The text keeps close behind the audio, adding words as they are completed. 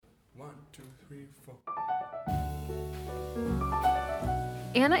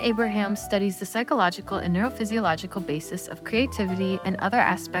Anna Abraham studies the psychological and neurophysiological basis of creativity and other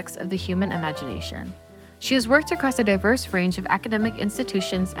aspects of the human imagination. She has worked across a diverse range of academic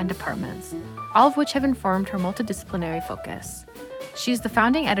institutions and departments, all of which have informed her multidisciplinary focus. She is the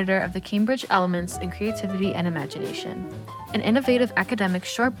founding editor of the Cambridge Elements in Creativity and Imagination, an innovative academic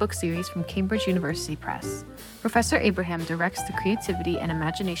short book series from Cambridge University Press. Professor Abraham directs the Creativity and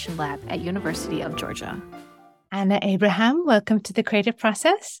Imagination Lab at University of Georgia. Anna Abraham, welcome to The Creative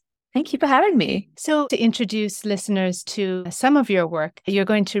Process. Thank you for having me. So, to introduce listeners to some of your work, you're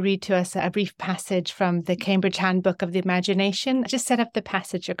going to read to us a brief passage from the Cambridge Handbook of the Imagination. Just set up the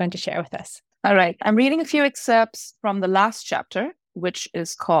passage you're going to share with us. All right. I'm reading a few excerpts from the last chapter, which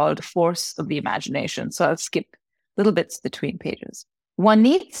is called Force of the Imagination. So I'll skip little bits between pages. One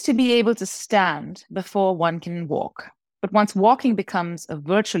needs to be able to stand before one can walk. But once walking becomes a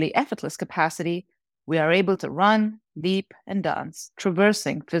virtually effortless capacity, we are able to run, leap, and dance,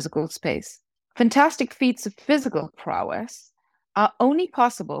 traversing physical space. Fantastic feats of physical prowess are only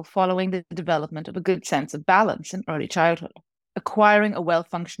possible following the development of a good sense of balance in early childhood. Acquiring a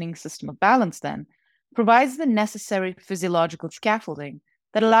well-functioning system of balance, then, provides the necessary physiological scaffolding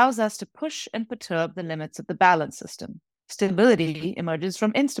that allows us to push and perturb the limits of the balance system. Stability emerges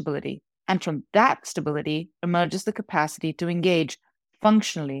from instability, and from that stability emerges the capacity to engage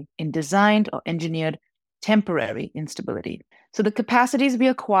functionally in designed or engineered temporary instability. So the capacities we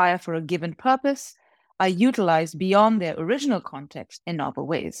acquire for a given purpose are utilized beyond their original context in novel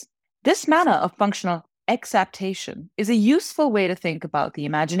ways. This manner of functional exaptation is a useful way to think about the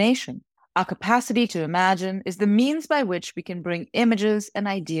imagination. Our capacity to imagine is the means by which we can bring images and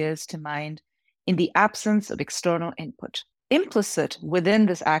ideas to mind in the absence of external input. Implicit within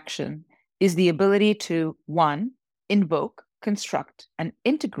this action is the ability to, 1, invoke, construct, and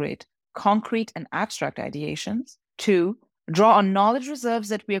integrate concrete and abstract ideations. 2, draw on knowledge reserves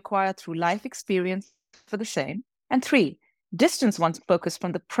that we acquire through life experience for the same. And 3, distance one's focus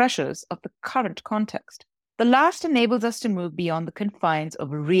from the pressures of the current context. The last enables us to move beyond the confines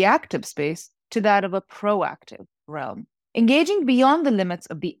of a reactive space to that of a proactive realm. Engaging beyond the limits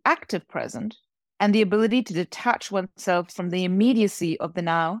of the active present and the ability to detach oneself from the immediacy of the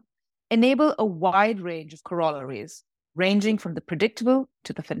now enable a wide range of corollaries, ranging from the predictable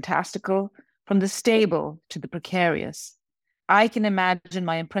to the fantastical, from the stable to the precarious. I can imagine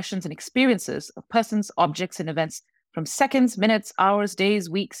my impressions and experiences of persons, objects, and events from seconds, minutes, hours, days,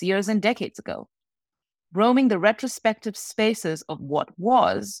 weeks, years, and decades ago. Roaming the retrospective spaces of what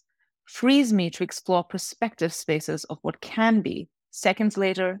was frees me to explore prospective spaces of what can be, seconds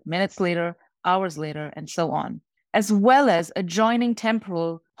later, minutes later, hours later, and so on, as well as adjoining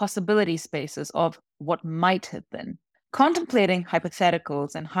temporal possibility spaces of what might have been. Contemplating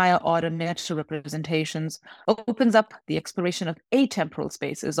hypotheticals and higher order meta representations opens up the exploration of atemporal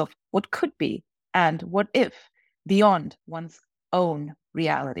spaces of what could be and what if beyond one's own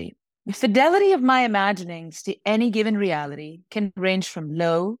reality. The fidelity of my imaginings to any given reality can range from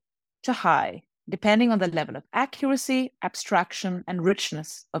low to high, depending on the level of accuracy, abstraction, and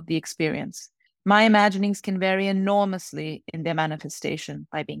richness of the experience. My imaginings can vary enormously in their manifestation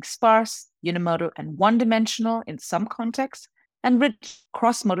by being sparse, unimodal, and one-dimensional in some contexts, and rich,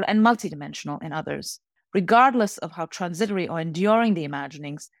 cross-modal, and multidimensional in others. Regardless of how transitory or enduring the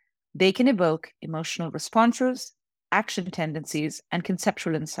imaginings, they can evoke emotional responses, action tendencies, and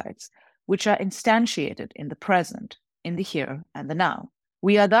conceptual insights, which are instantiated in the present, in the here and the now.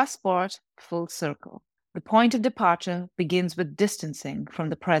 We are thus brought full circle. The point of departure begins with distancing from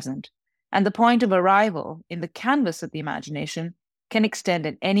the present, and the point of arrival in the canvas of the imagination can extend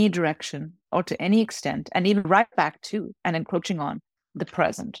in any direction or to any extent, and even right back to and encroaching on the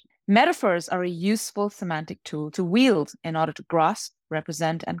present. Metaphors are a useful semantic tool to wield in order to grasp,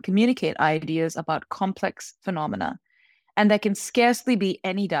 represent, and communicate ideas about complex phenomena. And there can scarcely be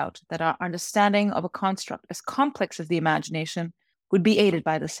any doubt that our understanding of a construct as complex as the imagination would be aided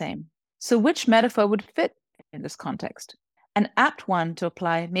by the same. So which metaphor would fit in this context? An apt one to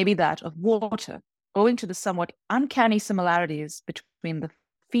apply may be that of water, owing to the somewhat uncanny similarities between the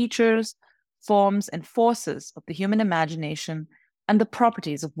features, forms, and forces of the human imagination and the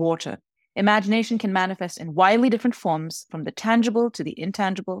properties of water. Imagination can manifest in widely different forms, from the tangible to the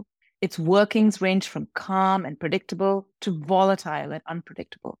intangible. Its workings range from calm and predictable to volatile and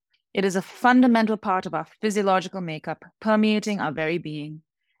unpredictable. It is a fundamental part of our physiological makeup, permeating our very being,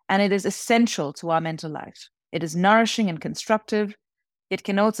 and it is essential to our mental life. It is nourishing and constructive. It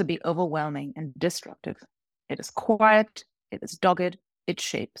can also be overwhelming and destructive. It is quiet, it is dogged, it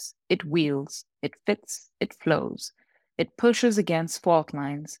shapes, it wields, it fits, it flows. It pushes against fault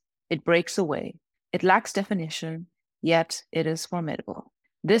lines. It breaks away. It lacks definition, yet it is formidable.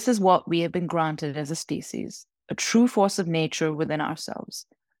 This is what we have been granted as a species, a true force of nature within ourselves,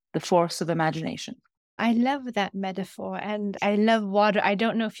 the force of imagination. I love that metaphor, and I love water. I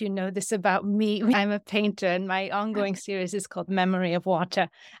don't know if you know this about me. I'm a painter, and my ongoing series is called Memory of Water,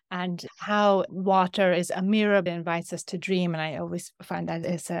 and how water is a mirror that invites us to dream. And I always find that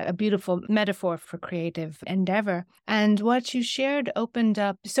is a beautiful metaphor for creative endeavor. And what you shared opened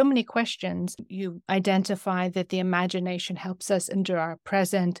up so many questions. You identify that the imagination helps us endure our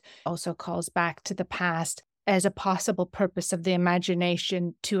present, also calls back to the past, as a possible purpose of the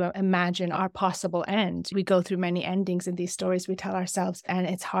imagination to imagine our possible end. We go through many endings in these stories we tell ourselves, and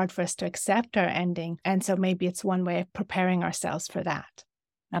it's hard for us to accept our ending. And so maybe it's one way of preparing ourselves for that.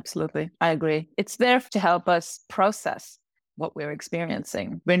 Absolutely. I agree. It's there to help us process what we're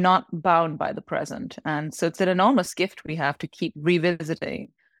experiencing. We're not bound by the present. And so it's an enormous gift we have to keep revisiting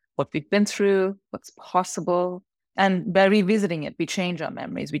what we've been through, what's possible. And by revisiting it, we change our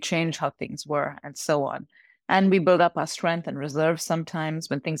memories, we change how things were, and so on. And we build up our strength and reserve sometimes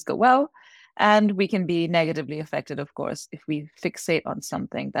when things go well. And we can be negatively affected, of course, if we fixate on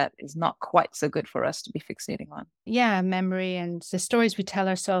something that is not quite so good for us to be fixating on. Yeah, memory and the stories we tell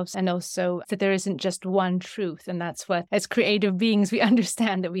ourselves, and also that there isn't just one truth. And that's what, as creative beings, we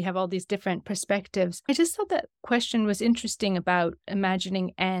understand that we have all these different perspectives. I just thought that question was interesting about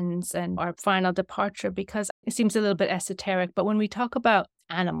imagining ends and our final departure, because it seems a little bit esoteric. But when we talk about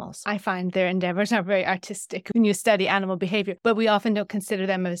animals, I find their endeavors are very artistic when you study animal behavior, but we often don't consider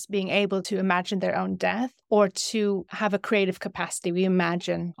them as being able to imagine their own death or to have a creative capacity. We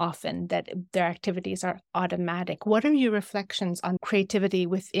imagine often that their activities are automatic. What are your reflections on creativity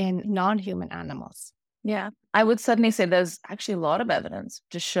within non-human animals? Yeah, I would certainly say there's actually a lot of evidence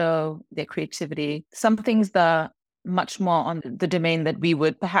to show their creativity. Some things that much more on the domain that we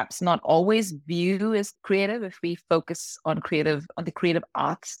would perhaps not always view as creative if we focus on the creative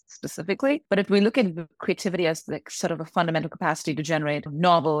arts specifically. But if we look at creativity as like sort of a fundamental capacity to generate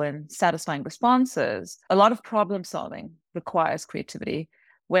novel and satisfying responses, a lot of problem solving requires creativity.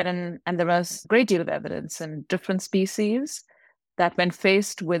 And there is a great deal of evidence in different species that when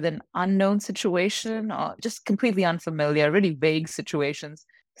faced with an unknown situation or just completely unfamiliar, really vague situations,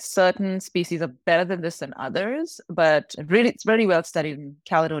 certain species are better than this than others, but really, it's very well studied in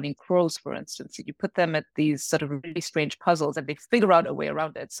Caledonian crows, for instance. You put them at these sort of really strange puzzles and they figure out a way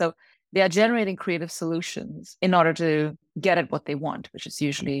around it. So they are generating creative solutions in order to get at what they want, which is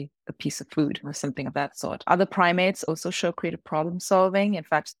usually a piece of food or something of that sort. Other primates also show creative problem solving. In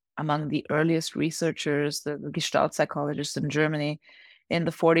fact, among the earliest researchers, the Gestalt psychologists in Germany, in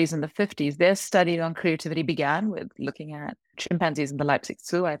the 40s and the 50s, their study on creativity began with looking at chimpanzees in the Leipzig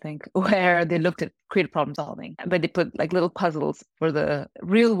Zoo, I think, where they looked at creative problem solving, but they put like little puzzles for the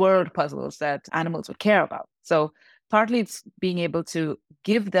real world puzzles that animals would care about. So partly it's being able to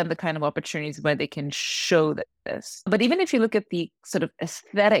give them the kind of opportunities where they can show this. But even if you look at the sort of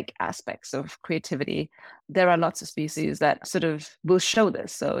aesthetic aspects of creativity, there are lots of species that sort of will show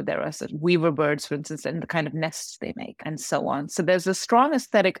this. So there are sort of weaver birds, for instance, and the kind of nests they make and so on. So there's a strong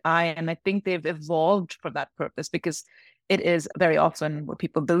aesthetic eye, and I think they've evolved for that purpose because it is very often what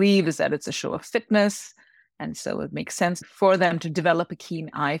people believe is that it's a show of fitness. And so it makes sense for them to develop a keen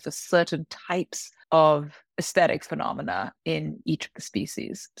eye for certain types of aesthetic phenomena in each of the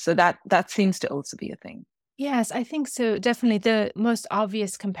species. So that seems to also be a thing. Yes, I think so. Definitely the most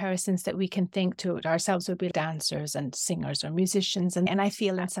obvious comparisons that we can think to ourselves would be dancers and singers or musicians. And I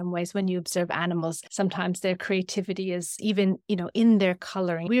feel in some ways when you observe animals, sometimes their creativity is even, in their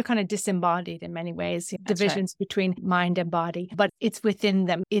coloring. We're kind of disembodied in many ways, divisions between mind and body, but it's within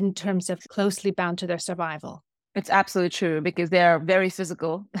them in terms of closely bound to their survival. It's absolutely true because they're very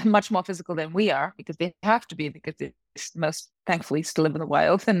physical, much more physical than we are because they have to be because they most thankfully still live in the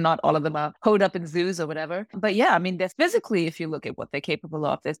wild and not all of them are holed up in zoos or whatever. But yeah, I mean, they're physically, if you look at what they're capable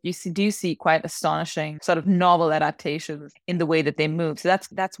of, you do see quite astonishing sort of novel adaptations in the way that they move. So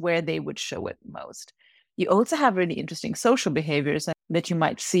that's where they would show it most. You also have really interesting social behaviors that you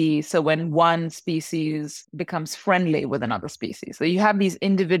might see. So when one species becomes friendly with another species, so you have these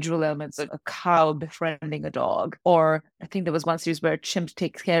individual elements of a cow befriending a dog, or I think there was one series where a chimp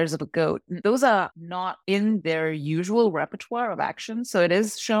takes care of a goat. Those are not in their usual repertoire of action. So it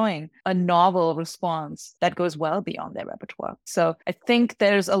is showing a novel response that goes well beyond their repertoire. So I think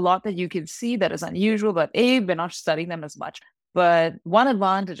there's a lot that you can see that is unusual, but we're not studying them as much. But one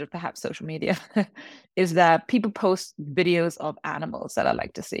advantage of perhaps social media is that people post videos of animals that I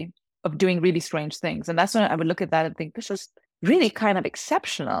like to see, of doing really strange things. And that's when I would look at that and think, this is really kind of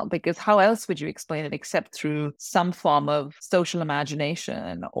exceptional, because how else would you explain it except through some form of social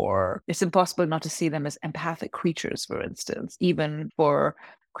imagination? Or it's impossible not to see them as empathic creatures, for instance, even for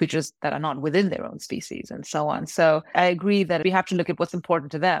creatures that are not within their own species and so on. So I agree that we have to look at what's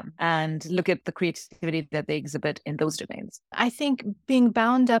important to them and look at the creativity that they exhibit in those domains. I think being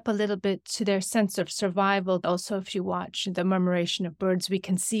bound up a little bit to their sense of survival. Also, if you watch the murmuration of birds, we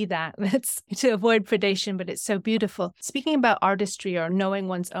can see that. It's to avoid predation, but it's so beautiful. Speaking about artistry or knowing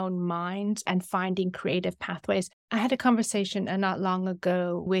one's own mind and finding creative pathways, I had a conversation not long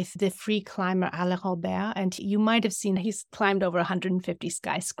ago with the free climber Alain Robert, and you might have seen he's climbed over 150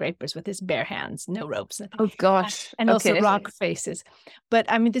 skyscrapers with his bare hands, no ropes. Oh, gosh. And also rock faces. But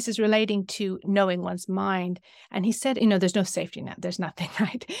I mean, this is relating to knowing one's mind. And he said, there's no safety net. There's nothing,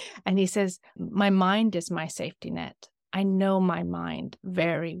 right? And he says, my mind is my safety net. I know my mind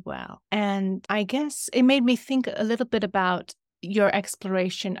very well. And I guess it made me think a little bit about your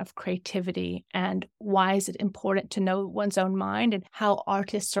exploration of creativity and why is it important to know one's own mind and how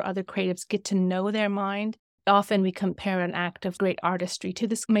artists or other creatives get to know their mind. Often we compare an act of great artistry to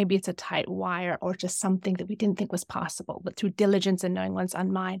this. Maybe it's a tight wire or just something that we didn't think was possible. But through diligence and knowing one's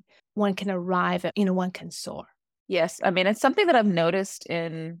own mind, one can arrive at, one can soar. Yes. I mean, it's something that I've noticed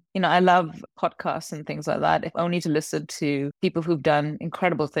in, I love podcasts and things like that. If only to listen to people who've done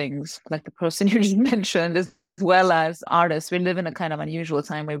incredible things, like the person you just mentioned, as well as artists. We live in a kind of unusual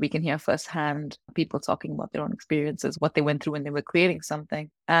time where we can hear firsthand people talking about their own experiences, what they went through when they were creating something.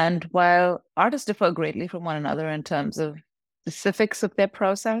 And while artists differ greatly from one another in terms of specifics of their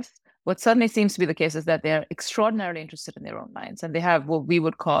process, what suddenly seems to be the case is that they're extraordinarily interested in their own minds, and they have what we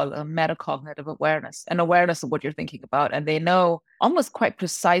would call a metacognitive awareness, an awareness of what you're thinking about. And they know almost quite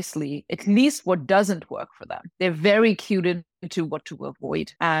precisely, at least what doesn't work for them. They're very cued into what to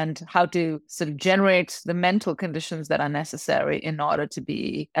avoid and how to sort of generate the mental conditions that are necessary in order to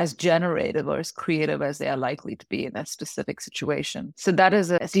be as generative or as creative as they are likely to be in that specific situation. So that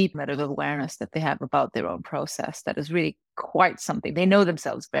is a deep meta awareness that they have about their own process that is really quite something. They know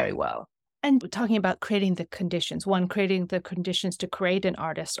themselves very well. And talking about creating the conditions, creating the conditions to create an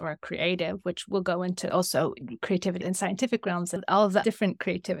artist or a creative, which will go into also creativity in scientific realms and all of the different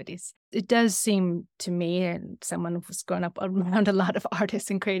creativities. It does seem to me, and someone who's grown up around a lot of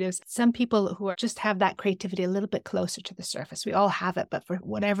artists and creatives, some people who just have that creativity a little bit closer to the surface. We all have it, but for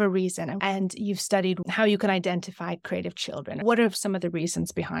whatever reason. And you've studied how you can identify creative children. What are some of the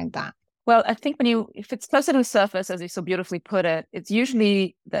reasons behind that? Well, I think if it's closer to the surface, as you so beautifully put it, it's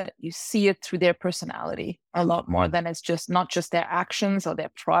usually that you see it through their personality a lot more than it's not just their actions or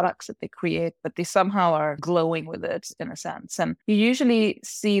their products that they create, but they somehow are glowing with it in a sense. And you usually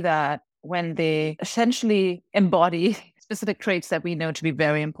see that when they essentially embody specific traits that we know to be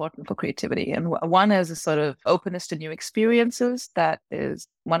very important for creativity. And one is a sort of openness to new experiences. That is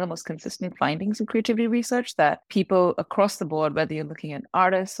one of the most consistent findings in creativity research, that people across the board, whether you're looking at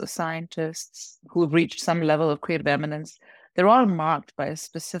artists or scientists who have reached some level of creative eminence, they're all marked by a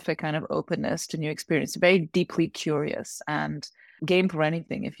specific kind of openness to new experience, very deeply curious and game for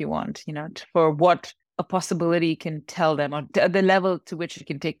anything, if you want, for what a possibility can tell them or the level to which it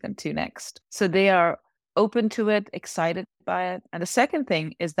can take them to next. So they are open to it, excited by it. And the second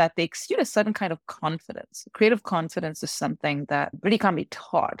thing is that they exude a certain kind of confidence. Creative confidence is something that really can't be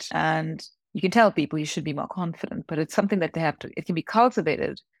taught. And you can tell people you should be more confident, but it's something that it can be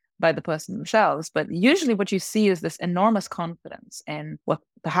cultivated by the person themselves. But usually what you see is this enormous confidence in what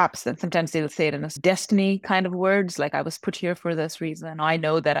perhaps, and sometimes they will say it in this destiny kind of words, like I was put here for this reason. I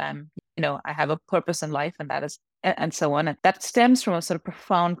know that I have a purpose in life, and that is, and so on. And that stems from a sort of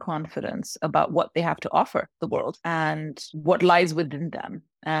profound confidence about what they have to offer the world and what lies within them.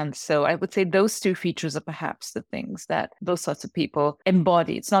 And so I would say those two features are perhaps the things that those sorts of people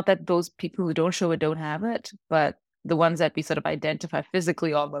embody. It's not that those people who don't show it don't have it, but the ones that we sort of identify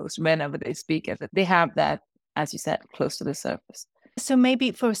physically almost whenever they speak of it, they have that, as you said, close to the surface. So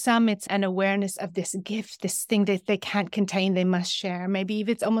maybe for some, it's an awareness of this gift, this thing that they can't contain, they must share. Maybe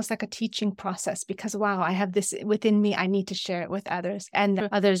even it's almost like a teaching process because, wow, I have this within me, I need to share it with others. And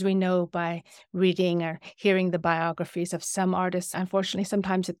others we know by reading or hearing the biographies of some artists. Unfortunately,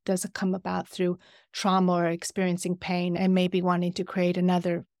 sometimes it does come about through trauma or experiencing pain and maybe wanting to create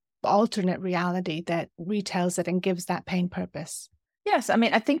another alternate reality that retells it and gives that pain purpose. Yes, I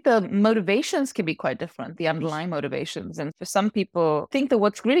mean, I think the motivations can be quite different, the underlying motivations. And for some people, I think that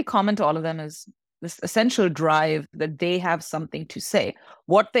what's really common to all of them is this essential drive that they have something to say.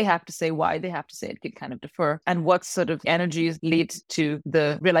 What they have to say, why they have to say it can kind of differ. And what sort of energies lead to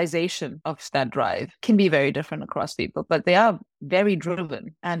the realization of that drive can be very different across people. But they are very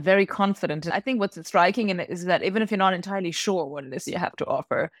driven and very confident. And I think what's striking in it is that even if you're not entirely sure what it is you have to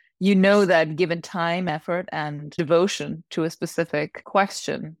offer, you know that given time, effort, and devotion to a specific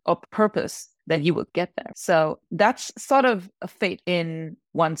question or purpose, that you will get there. So that's sort of a fate in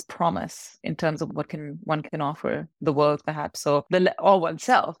one's promise in terms of what one can offer the world, perhaps, or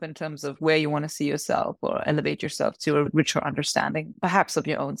oneself in terms of where you want to see yourself or elevate yourself to a richer understanding, perhaps, of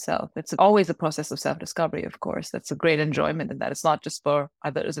your own self. It's always a process of self-discovery, of course. That's a great enjoyment in that. It's not just for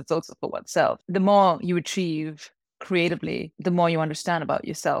others, it's also for oneself. The more you achieve creatively, the more you understand about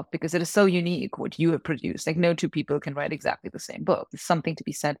yourself, because it is so unique what you have produced. Like, no two people can write exactly the same book. There's something to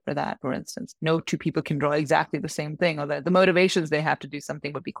be said for that, for instance. No two people can draw exactly the same thing, or the motivations they have to do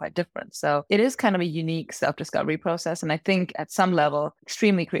something would be quite different. So it is kind of a unique self-discovery process. And I think at some level,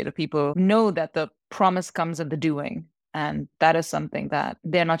 extremely creative people know that the promise comes in the doing. And that is something that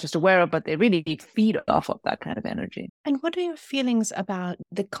they're not just aware of, but they really feed off of that kind of energy. And what are your feelings about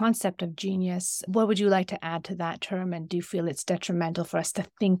the concept of genius? What would you like to add to that term? And do you feel it's detrimental for us to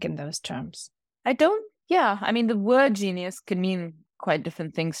think in those terms? I mean, the word genius can mean quite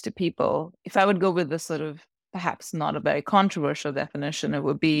different things to people. If I would go with the sort of perhaps not a very controversial definition, it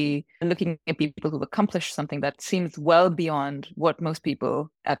would be looking at people who've accomplished something that seems well beyond what most people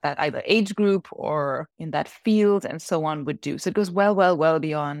at that either age group or in that field and so on would do. So it goes well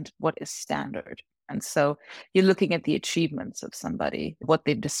beyond what is standard. And so you're looking at the achievements of somebody, what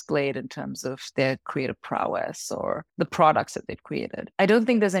they've displayed in terms of their creative prowess or the products that they've created. I don't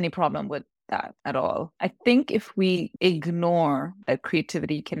think there's any problem with that at all. I think if we ignore that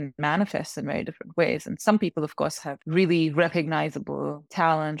creativity can manifest in very different ways, and some people, of course, have really recognizable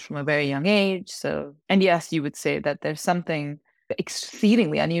talent from a very young age. So, and yes, you would say that there's something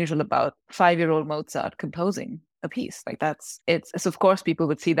exceedingly unusual about 5-year-old Mozart composing a piece. Like so of course people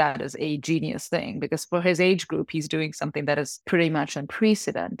would see that as a genius thing, because for his age group, he's doing something that is pretty much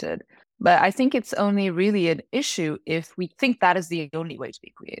unprecedented. But I think it's only really an issue if we think that is the only way to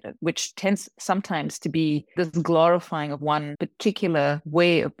be creative, which tends sometimes to be this glorifying of one particular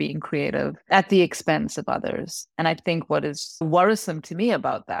way of being creative at the expense of others. And I think what is worrisome to me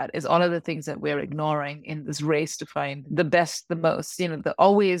about that is all of the things that we're ignoring in this race to find the best, the most.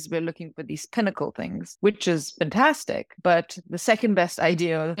 Always we're looking for these pinnacle things, which is fantastic. But the second best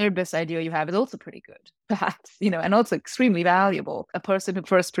idea or the third best idea you have is also pretty good, perhaps, and also extremely valuable. A person who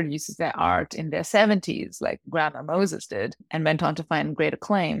first produces their art in their 70s, like Grandma Moses did, and went on to find great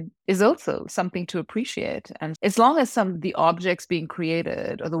acclaim, is also something to appreciate. And as long as some of the objects being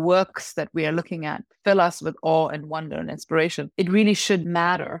created or the works that we are looking at fill us with awe and wonder and inspiration, it really should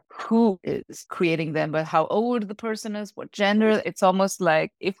matter who is creating them, but how old the person is, what gender. It's almost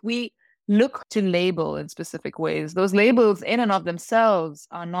like if we look to label in specific ways, those labels in and of themselves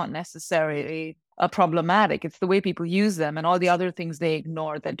are not necessarily problematic. It's the way people use them and all the other things they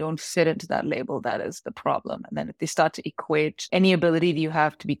ignore that don't fit into that label that is the problem. And then if they start to equate any ability that you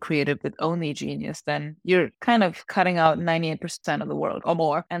have to be creative with only genius, then you're kind of cutting out 98% of the world or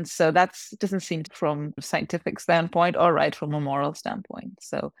more. And so that doesn't seem from a scientific standpoint or right from a moral standpoint.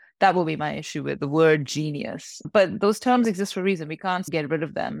 So that will be my issue with the word genius. But those terms exist for a reason. We can't get rid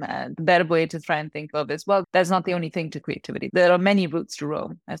of them. And the better way to try and think of is, well, that's not the only thing to creativity. There are many routes to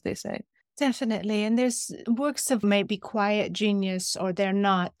Rome, as they say. Definitely. And there's works of maybe quiet genius, or they're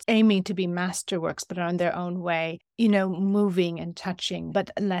not aiming to be masterworks, but are in their own way, moving and touching, but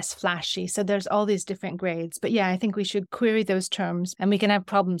less flashy. So there's all these different grades. But yeah, I think we should query those terms, and we can have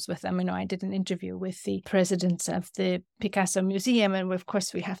problems with them. I did an interview with the president of the Picasso Museum, and of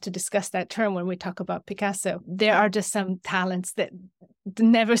course we have to discuss that term when we talk about Picasso. There are just some talents that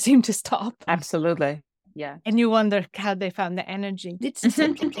never seem to stop. Absolutely. Yeah. And you wonder how they found the energy. It's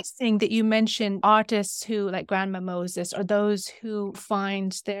interesting that you mentioned artists who, like Grandma Moses, or those who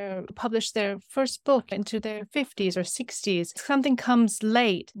publish their first book into their 50s or 60s. Something comes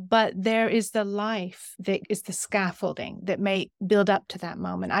late, but there is the life that is the scaffolding that may build up to that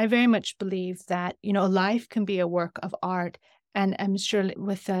moment. I very much believe that, life can be a work of art. And I'm sure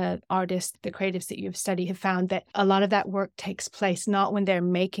with the artists, the creatives that you've studied have found that a lot of that work takes place not when they're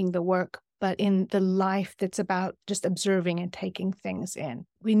making the work, but in the life that's about just observing and taking things in.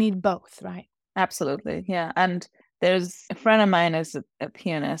 We need both, right? Absolutely. Yeah. And there's a friend of mine is a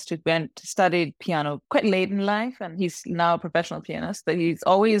pianist who studied piano quite late in life, and he's now a professional pianist, but he's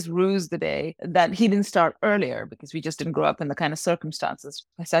always rused the day that he didn't start earlier because we just didn't grow up in the kind of circumstances.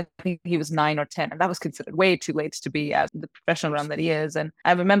 I think he was 9 or 10, and that was considered way too late to be at the professional realm that he is. And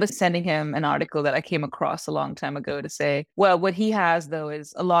I remember sending him an article that I came across a long time ago to say, well, what he has, though,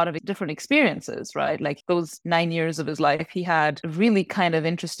 is a lot of different experiences, right? Like those 9 years of his life, he had a really kind of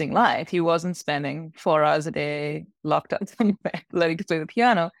interesting life. He wasn't spending 4 hours a day locked up somewhere, learning to play the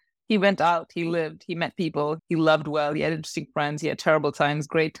piano. He went out, he lived, he met people, he loved well, he had interesting friends, he had terrible times,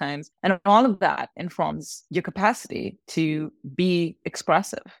 great times. And all of that informs your capacity to be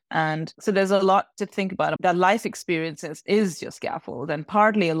expressive. And so there's a lot to think about. That life experiences is your scaffold. And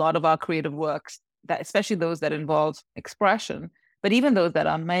partly a lot of our creative works, that especially those that involve expression, but even those that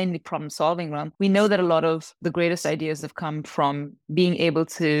are mainly problem-solving realm, we know that a lot of the greatest ideas have come from being able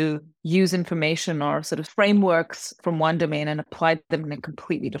to use information or sort of frameworks from one domain and apply them in a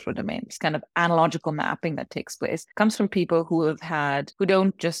completely different domain. It's kind of analogical mapping that takes place. It comes from people who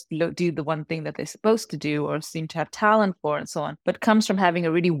don't just do the one thing that they're supposed to do or seem to have talent for and so on, but comes from having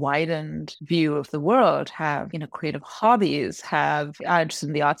a really widened view of the world, have, creative hobbies, have interest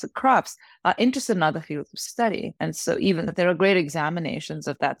in the arts and crafts, are interested in other fields of study. And so even that there are great examinations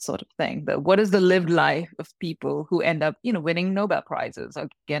of that sort of thing. But what is the lived life of people who end up, winning Nobel Prizes or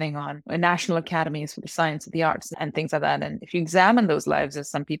getting on national academies for the science of the arts and things like that? And if you examine those lives,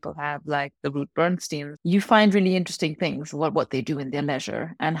 as some people have, like the Ruth Bernstein, you find really interesting things, what they do in their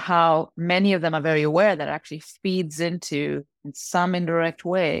leisure and how many of them are very aware that it actually feeds into, in some indirect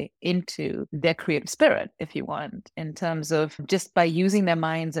way, into their creative spirit, if you want, in terms of just by using their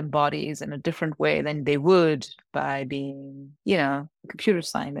minds and bodies in a different way than they would by being, a computer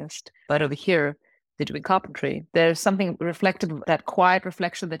scientist. But over here, they're doing carpentry. There's something reflective of that quiet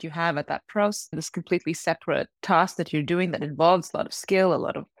reflection that you have at that process, this completely separate task that you're doing that involves a lot of skill, a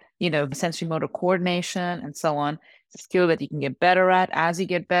lot of, sensory motor coordination and so on. It's a skill that you can get better at. As you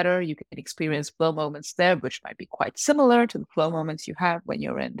get better, you can experience flow moments there, which might be quite similar to the flow moments you have when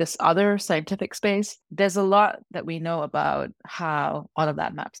you're in this other scientific space. There's a lot that we know about how all of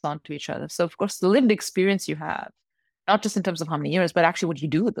that maps onto each other. So, of course, the lived experience you have, not just in terms of how many years, but actually what you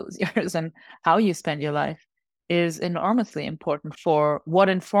do with those years and how you spend your life, is enormously important for what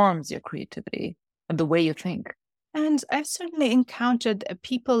informs your creativity and the way you think. And I've certainly encountered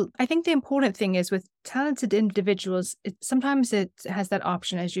people. I think the important thing is with talented individuals, sometimes it has that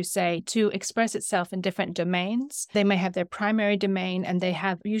option, as you say, to express itself in different domains. They may have their primary domain and they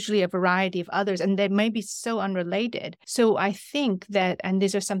have usually a variety of others, and they may be so unrelated. So I think that, and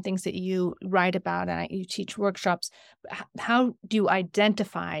these are some things that you write about and you teach workshops, how do you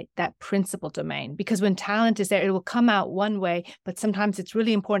identify that principal domain? Because when talent is there, it will come out one way, but sometimes it's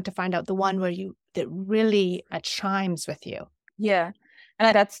really important to find out the one that really chimes with you. Yeah.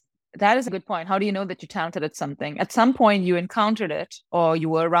 And that is a good point. How do you know that you're talented at something? At some point you encountered it or you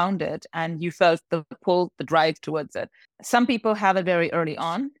were around it and you felt the pull, the drive towards it. Some people have it very early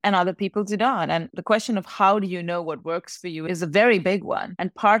on and other people do not. And the question of how do you know what works for you is a very big one.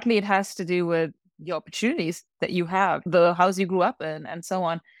 And partly it has to do with the opportunities that you have, the house you grew up in and so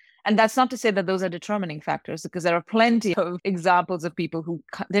on. And that's not to say that those are determining factors, because there are plenty of examples of people who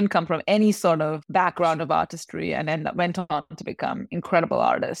didn't come from any sort of background of artistry and went on to become incredible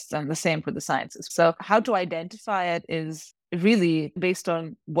artists, and the same for the sciences. So how to identify it is really based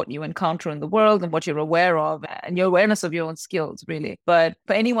on what you encounter in the world and what you're aware of and your awareness of your own skills, really. But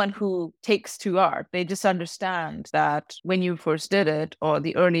for anyone who takes to art, they just understand that when you first did it or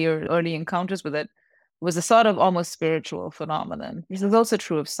the early encounters with it, was a sort of almost spiritual phenomenon. This is also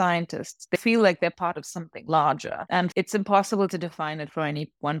true of scientists. They feel like they're part of something larger, and it's impossible to define it for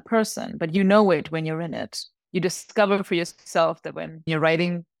any one person, but you know it when you're in it. You discover for yourself that when you're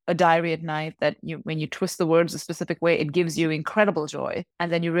writing a diary at night, that when you twist the words a specific way, it gives you incredible joy.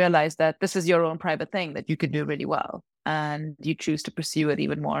 And then you realize that this is your own private thing that you can do really well, and you choose to pursue it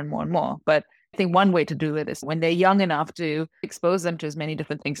even more and more and more. But I think one way to do it is when they're young enough to expose them to as many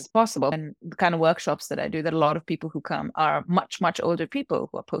different things as possible. And the kind of workshops that I do, that a lot of people who come are much, much older people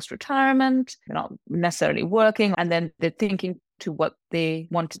who are post-retirement, they're not necessarily working, and then they're thinking to what they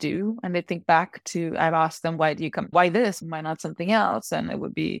want to do. And they think back to, I've asked them, why do you come? Why this? Why not something else? And it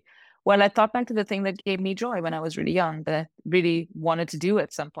would be, well, I thought back to the thing that gave me joy when I was really young, that I really wanted to do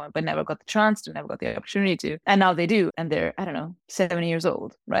at some point, but never got the chance to, never got the opportunity to. And now they do. And they're, 70 years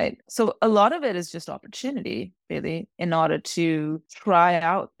old, right? So a lot of it is just opportunity, really, in order to try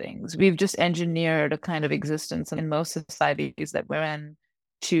out things. We've just engineered a kind of existence in most societies that we're in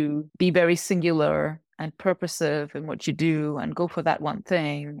to be very singular and purposive in what you do and go for that one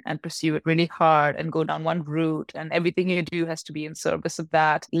thing and pursue it really hard and go down one route, and everything you do has to be in service of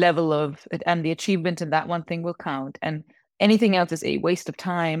that level of it, and the achievement in that one thing will count, and anything else is a waste of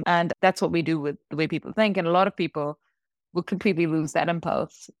time. And that's what we do with the way people think. And a lot of people will completely lose that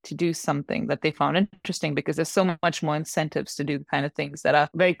impulse to do something that they found interesting, because there's so much more incentives to do the kind of things that are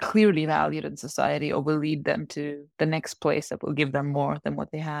very clearly valued in society or will lead them to the next place that will give them more than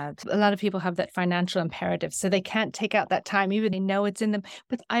what they have. A lot of people have that financial imperative, so they can't take out that time, even they know it's in them.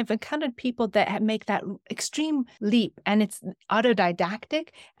 But I've encountered people that make that extreme leap, and it's autodidactic,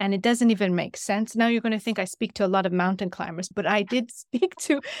 and it doesn't even make sense. Now you're going to think I speak to a lot of mountain climbers, but I did speak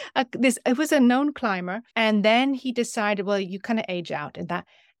to it was a known climber, and then he decided, well, you kind of age out in that.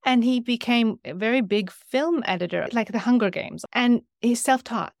 And he became a very big film editor, like the Hunger Games, and he's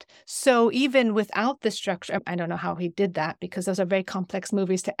self-taught. So even without the structure, I don't know how he did that because those are very complex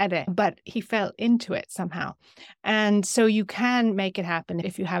movies to edit, but he fell into it somehow. And so you can make it happen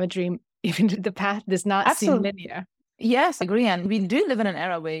if you have a dream, even if the path does not seem linear. Yes, I agree. And we do live in an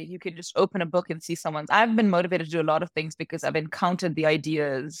era where you can just open a book and see someone's. I've been motivated to do a lot of things because I've encountered the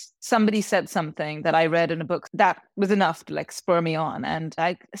ideas. Somebody said something that I read in a book that was enough to like spur me on. And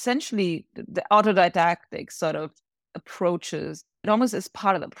I essentially, the autodidactic sort of approaches, it almost is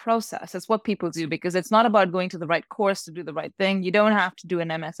part of the process. It's what people do, because it's not about going to the right course to do the right thing. You don't have to do an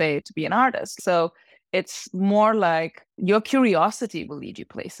MFA to be an artist. So it's more like your curiosity will lead you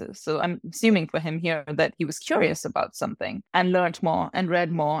places. So I'm assuming for him here that he was curious about something and learned more and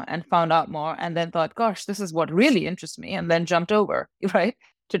read more and found out more and then thought, gosh, this is what really interests me, and then jumped over, right,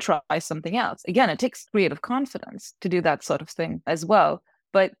 to try something else. Again, it takes creative confidence to do that sort of thing as well.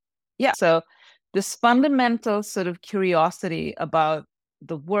 But yeah, so this fundamental sort of curiosity about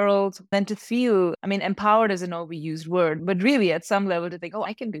the world, then to feel, I mean, empowered is an overused word, but really at some level to think, oh,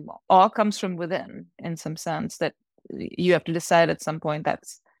 I can do more. All comes from within in some sense, that you have to decide at some point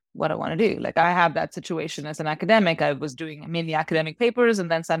that's what I want to do. Like I have that situation as an academic. I was doing mainly academic papers,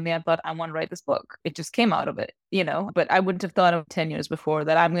 and then suddenly I thought, I want to write this book. It just came out of it, but I wouldn't have thought of 10 years before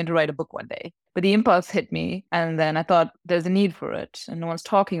that I'm going to write a book one day. But the impulse hit me, and then I thought there's a need for it, and no one's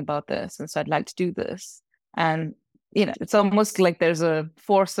talking about this, and so I'd like to do this. And it's almost like there's a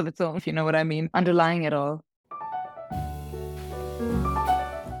force of its own, if you know what I mean, underlying it all.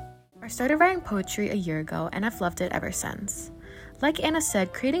 I started writing poetry a year ago, and I've loved it ever since. Like Anna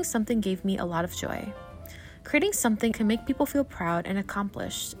said, creating something gave me a lot of joy. Creating something can make people feel proud and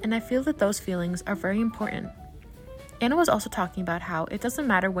accomplished, and I feel that those feelings are very important. Anna was also talking about how it doesn't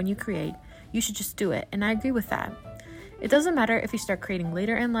matter when you create, you should just do it, and I agree with that. It doesn't matter if you start creating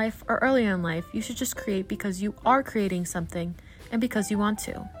later in life or earlier in life, you should just create because you are creating something and because you want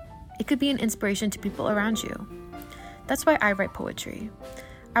to. It could be an inspiration to people around you. That's why I write poetry.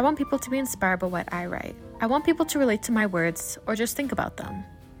 I want people to be inspired by what I write. I want people to relate to my words or just think about them.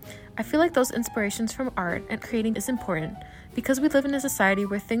 I feel like those inspirations from art and creating is important because we live in a society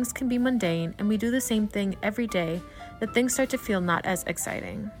where things can be mundane and we do the same thing every day, that things start to feel not as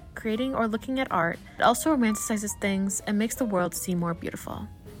exciting. Creating or looking at art, it also romanticizes things and makes the world seem more beautiful.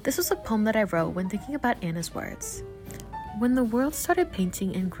 This was a poem that I wrote when thinking about Anna's words. When the world started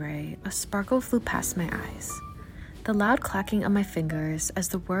painting in gray, a sparkle flew past my eyes. The loud clacking of my fingers as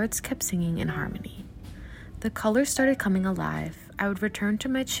the words kept singing in harmony. The colors started coming alive. I would return to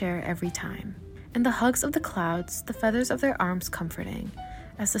my chair every time. And the hugs of the clouds, the feathers of their arms comforting,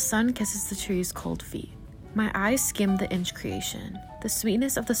 as the sun kisses the tree's cold feet. My eyes skimmed the inch creation, the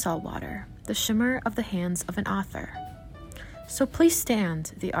sweetness of the salt water, the shimmer of the hands of an author. So please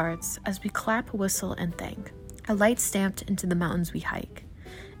stand, the arts, as we clap, whistle, and thank. A light stamped into the mountains we hike.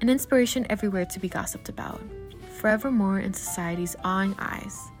 An inspiration everywhere to be gossiped about. Forevermore in society's awing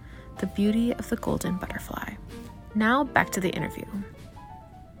eyes. The beauty of the golden butterfly. Now back to the interview.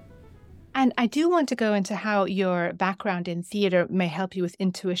 And I do want to go into how your background in theater may help you with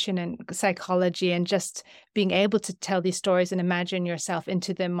intuition and psychology and just being able to tell these stories and imagine yourself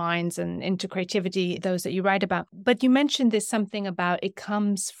into their minds and into creativity, those that you write about. But you mentioned this something about it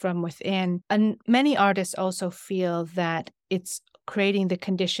comes from within. And many artists also feel that it's creating the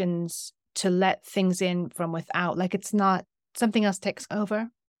conditions to let things in from without, like it's not something else takes over.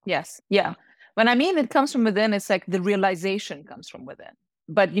 Yes. Yeah. When I mean it comes from within, it's like the realization comes from within.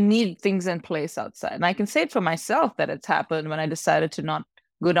 But you need things in place outside. And I can say it for myself that it's happened when I decided to not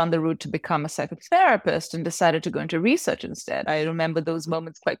go down the route to become a psychotherapist and decided to go into research instead. I remember those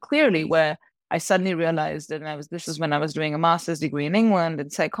moments quite clearly where I suddenly realized that this is when I was doing a master's degree in England in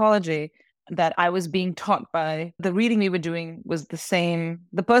psychology, that I was being taught by the reading we were doing was the same.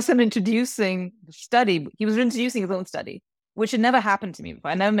 The person introducing the study, he was introducing his own study, which had never happened to me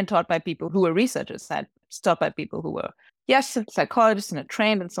before. I'd never been taught by people who were researchers. I'd taught by people who were, yes, psychologists and are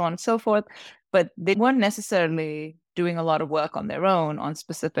trained and so on and so forth, but they weren't necessarily doing a lot of work on their own on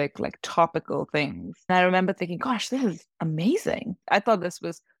specific like topical things. And I remember thinking, gosh, this is amazing. I thought this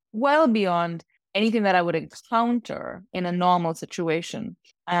was well beyond anything that I would encounter in a normal situation.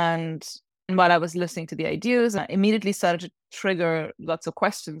 And while I was listening to the ideas, I immediately started to trigger lots of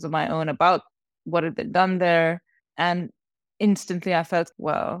questions of my own about what had been done there. And instantly I felt,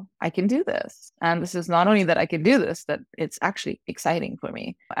 well, I can do this. And this is not only that I can do this, that it's actually exciting for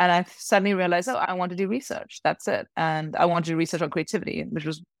me. And I suddenly realized, oh, I want to do research. That's it. And I want to do research on creativity, which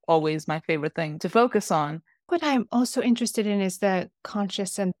was always my favorite thing to focus on. What I'm also interested in is the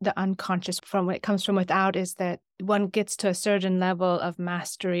conscious and the unconscious. From what it comes from without is that one gets to a certain level of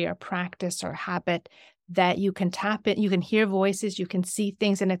mastery or practice or habit that you can tap it, you can hear voices, you can see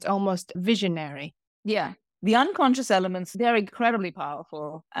things, and it's almost visionary. Yeah. The unconscious elements, they're incredibly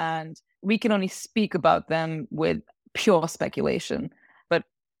powerful, and we can only speak about them with pure speculation. But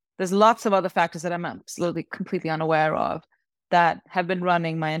there's lots of other factors that I'm absolutely completely unaware of that have been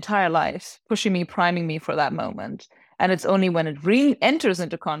running my entire life, pushing me, priming me for that moment. And it's only when it re-enters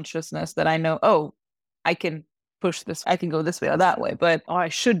into consciousness that I know, oh, I can push this, I can go this way or that way, but I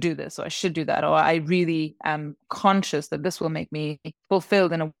should do this or I should do that, or I really am conscious that this will make me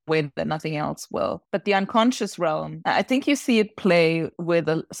fulfilled in a way that nothing else will. But the unconscious realm, I think you see it play with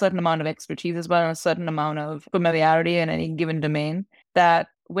a certain amount of expertise as well, and a certain amount of familiarity in any given domain, that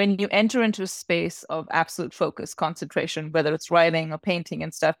when you enter into a space of absolute focus, concentration, whether it's writing or painting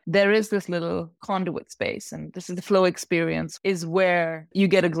and stuff, there is this little conduit space. And this is the flow experience, is where you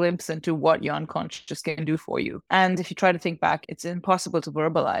get a glimpse into what your unconscious can do for you. And if you try to think back, it's impossible to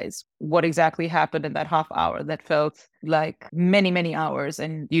verbalize what exactly happened in that half hour that felt like many, many hours.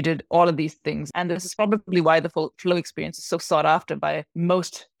 And you did all of these things. And this is probably why the full flow experience is so sought after by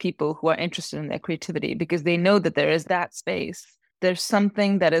most people who are interested in their creativity, because they know that there is that space. There's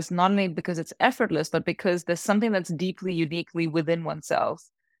something that is not only because it's effortless, but because there's something that's deeply, uniquely within oneself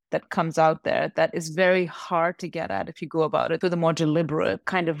that comes out there that is very hard to get at if you go about it with a more deliberate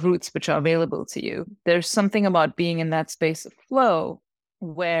kind of routes which are available to you. There's something about being in that space of flow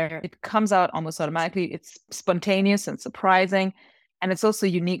where it comes out almost automatically. It's spontaneous and surprising, and it's also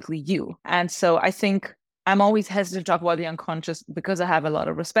uniquely you. And so I think I'm always hesitant to talk about the unconscious because I have a lot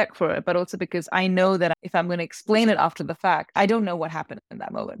of respect for it, but also because I know that if I'm going to explain it after the fact, I don't know what happened in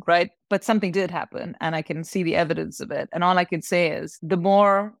that moment, right? But something did happen and I can see the evidence of it. And all I can say is the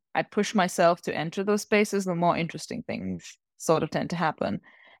more I push myself to enter those spaces, the more interesting things sort of tend to happen.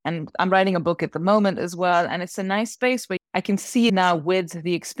 And I'm writing a book at the moment as well. And it's a nice space where I can see now with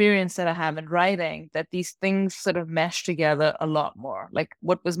the experience that I have in writing that these things sort of mesh together a lot more. Like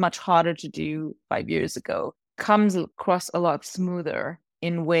what was much harder to do 5 years ago comes across a lot smoother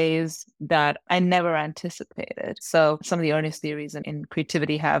in ways that I never anticipated. So some of the earliest theories in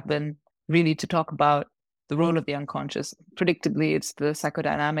creativity have been really to talk about the role of the unconscious. Predictably, it's the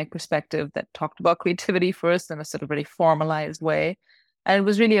psychodynamic perspective that talked about creativity first in a sort of very formalized way. And it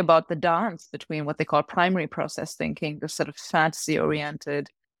was really about the dance between what they call primary process thinking, the sort of fantasy-oriented,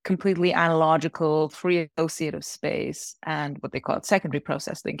 completely analogical, free associative space, and what they call secondary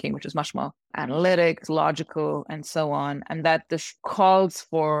process thinking, which is much more analytic, logical, and so on. And that this calls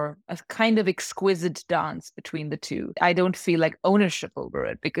for a kind of exquisite dance between the two. I don't feel like ownership over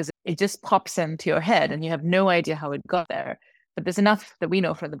it because it just pops into your head and you have no idea how it got there. But there's enough that we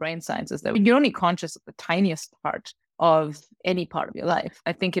know from the brain sciences that you're only conscious of the tiniest part of any part of your life.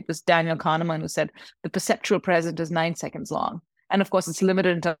 I think it was Daniel Kahneman who said the perceptual present is 9 seconds long. And of course, it's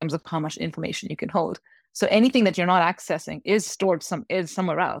limited in terms of how much information you can hold. So anything that you're not accessing is stored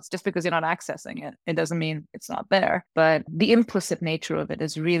somewhere else. Just because you're not accessing it, it doesn't mean it's not there. But the implicit nature of it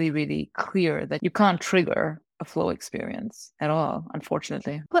is really, really clear that you can't trigger a flow experience at all,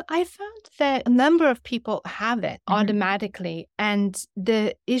 unfortunately. Well, I found that a number of people have it automatically. And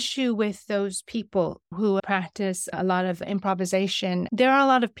the issue with those people who practice a lot of improvisation, there are a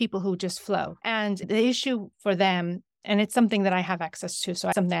lot of people who just flow. And the issue for them, and it's something that I have access to, so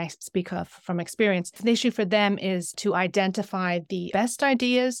it's something I speak of from experience. The issue for them is to identify the best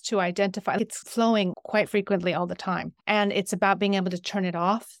ideas, to identify it's flowing quite frequently all the time. And it's about being able to turn it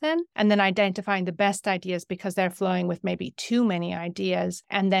off then, and then identifying the best ideas because they're flowing with maybe too many ideas.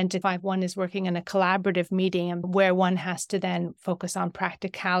 And then to find one is working in a collaborative medium where one has to then focus on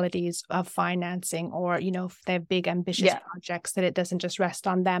practicalities of financing or, if they have big ambitious projects that it doesn't just rest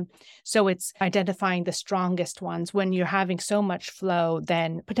on them. So it's identifying the strongest ones. When you're having so much flow,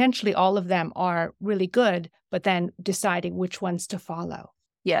 then potentially all of them are really good, but then deciding which ones to follow.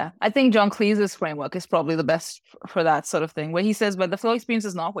 Yeah, I think John Cleese's framework is probably the best for that sort of thing, where he says, well, the flow experience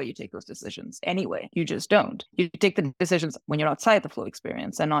is not where you take those decisions anyway. You just don't. You take the decisions when you're outside the flow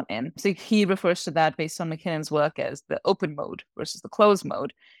experience and not in. So he refers to that based on McKinnon's work as the open mode versus the closed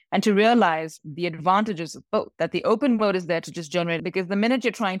mode. And to realize the advantages of both, that the open mode is there to just generate, because the minute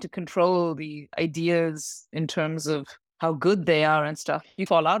you're trying to control the ideas in terms of how good they are and stuff, you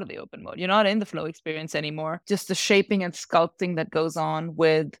fall out of the open mode. You're not in the flow experience anymore. Just the shaping and sculpting that goes on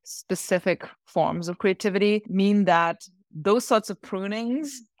with specific forms of creativity mean that those sorts of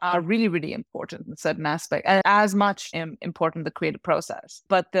prunings are really, really important in certain aspects, and as much important the creative process.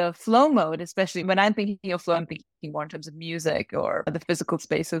 But the flow mode, especially when I'm thinking of flow, I'm thinking more in terms of music or the physical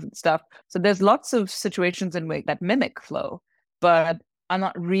spaces and stuff. So there's lots of situations in which that mimic flow, but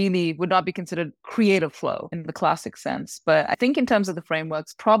would not be considered creative flow in the classic sense. But I think in terms of the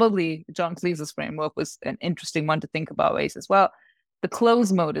frameworks, probably John Cleese's framework was an interesting one to think about. Ways as well. The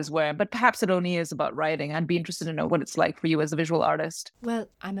closed mode is where, but perhaps it only is about writing. I'd be interested to know what it's like for you as a visual artist. Well,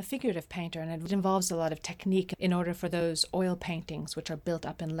 I'm a figurative painter, and it involves a lot of technique in order for those oil paintings, which are built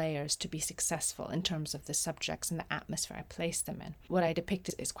up in layers, to be successful in terms of the subjects and the atmosphere I place them in. What I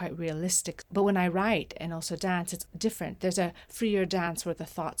depict is quite realistic, but when I write and also dance, it's different. There's a freer dance where the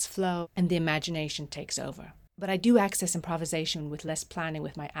thoughts flow and the imagination takes over. But I do access improvisation with less planning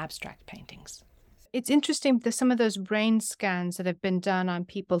with my abstract paintings. It's interesting that some of those brain scans that have been done on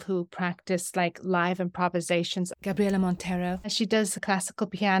people who practice like live improvisations. Gabriela Montero, she does the classical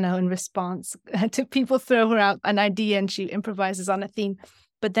piano in response to people throw her out an idea and she improvises on a theme.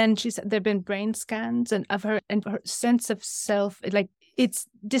 But then she said there have been brain scans and her sense of self, like it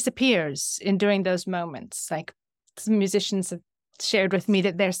disappears during those moments. Like some musicians have shared with me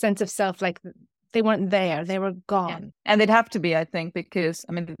that their sense of self, like they weren't there. They were gone. Yeah. And they'd have to be, I think, because,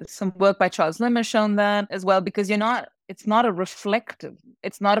 I mean, some work by Charles Lim has shown that as well, because it's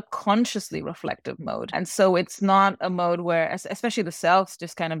not a consciously reflective mode. And so it's not a mode where, especially the self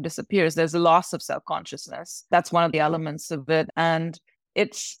just kind of disappears. There's a loss of self-consciousness. That's one of the elements of it. And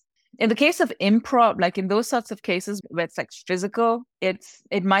it's, in the case of improv, like in those sorts of cases where it's like physical, it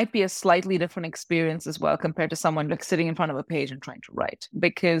might be a slightly different experience as well compared to someone like sitting in front of a page and trying to write,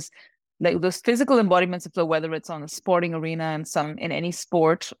 because like those physical embodiments of flow, whether it's on a sporting arena and in any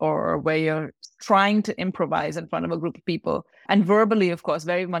sport, or where you're trying to improvise in front of a group of people, and verbally, of course,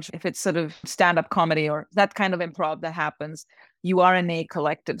 very much if it's sort of stand-up comedy or that kind of improv that happens, you are in a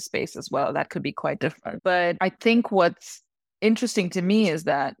collective space as well. That could be quite different. But I think what's interesting to me is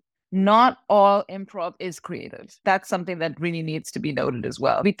that not all improv is creative. That's something that really needs to be noted as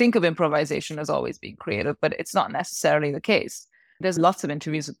well. We think of improvisation as always being creative, but it's not necessarily the case. There's lots of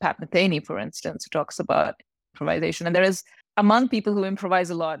interviews with Pat Metheny, for instance, who talks about improvisation. And there is, among people who improvise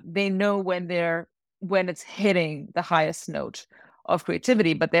a lot, they know when it's hitting the highest note of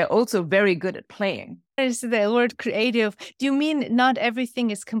creativity, but they're also very good at playing. There's the word creative. Do you mean not everything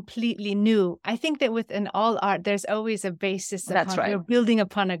is completely new? I think that within all art, there's always a basis. That's right. You're building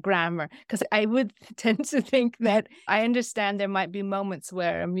upon a grammar. Because I would tend to think that I understand there might be moments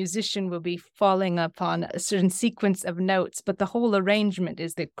where a musician will be falling upon a certain sequence of notes, but the whole arrangement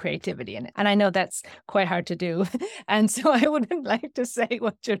is the creativity in it. And I know that's quite hard to do. And so I wouldn't like to say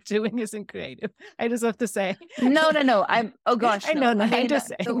what you're doing isn't creative. I just have to say. No. Oh gosh. I know. I'm just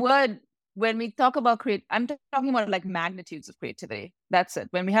saying. The word, when we talk about I'm talking about like magnitudes of creativity. That's it.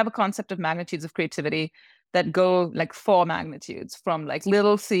 When we have a concept of magnitudes of creativity that go like 4 magnitudes from like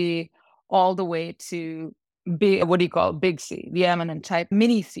little c all the way to big C, the eminent type,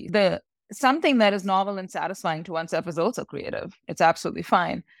 mini C. Something that is novel and satisfying to oneself is also creative. It's absolutely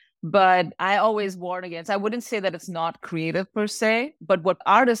fine. But I always warn against, I wouldn't say that it's not creative per se, but what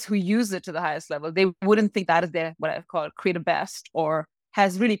artists who use it to the highest level, they wouldn't think that is their, what I've called creative best, or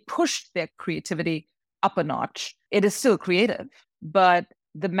has really pushed their creativity up a notch. It is still creative, but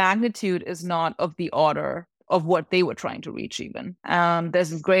the magnitude is not of the order of what they were trying to reach even.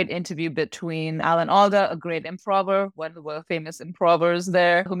 There's this great interview between Alan Alda, a great improver, one of the world famous improvers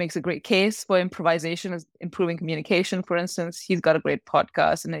there, who makes a great case for improvisation as improving communication, for instance. He's got a great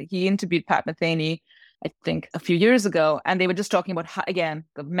podcast, and he interviewed Pat Metheny, I think, a few years ago, and they were just talking about, again,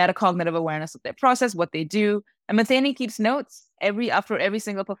 the metacognitive awareness of their process, what they do. And Metheny keeps notes after every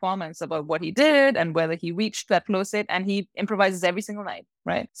single performance about what he did and whether he reached that flow state, and he improvises every single night,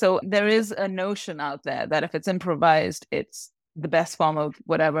 right? So there is a notion out there that if it's improvised, it's the best form of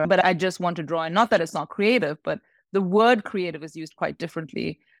whatever. But I just want to draw in, not that it's not creative, but the word creative is used quite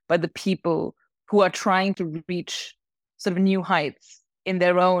differently by the people who are trying to reach sort of new heights in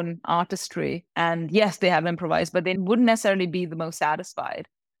their own artistry. And yes, they have improvised, but they wouldn't necessarily be the most satisfied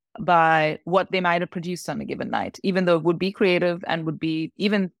by what they might have produced on a given night, even though it would be creative and would be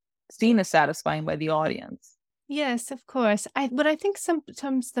even seen as satisfying by the audience. Yes, of course. But I think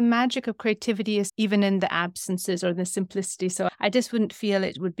sometimes the magic of creativity is even in the absences or the simplicity. So I just wouldn't feel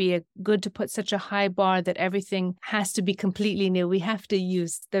it would be good to put such a high bar that everything has to be completely new. We have to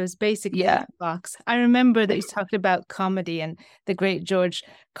use those basic building blocks. I remember that you talked about comedy and the great George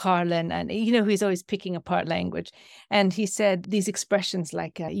Carlin, and he's always picking apart language. And he said these expressions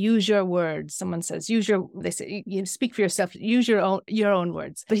like use your words. Someone says they say you speak for yourself, use your own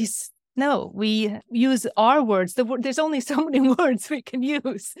words. But no, we use our words. There's only so many words we can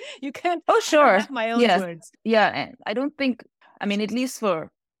use. You can't. Oh, sure. Have my own words. Yeah, and I don't think. I mean, at least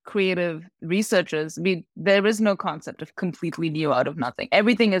for creative researchers, there is no concept of completely new out of nothing.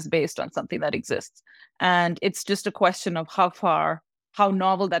 Everything is based on something that exists, and it's just a question of how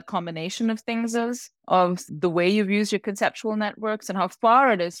novel that combination of things is, of the way you've used your conceptual networks, and how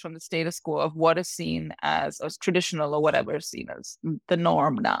far it is from the status quo of what is seen as traditional or whatever is seen as the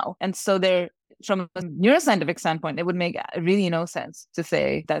norm now. And so from a neuroscientific standpoint, it would make really no sense to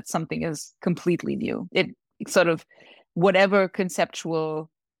say that something is completely new. It sort of, whatever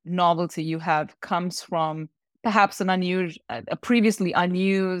conceptual novelty you have comes from perhaps a previously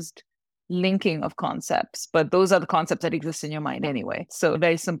unused linking of concepts, but those are the concepts that exist in your mind anyway. So a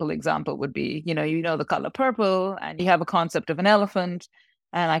very simple example would be, the color purple, and you have a concept of an elephant,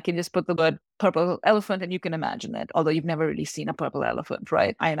 and I can just put the word purple elephant and you can imagine it, although you've never really seen a purple elephant,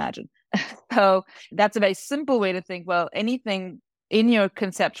 right? I imagine. So that's a very simple way to think, well, anything in your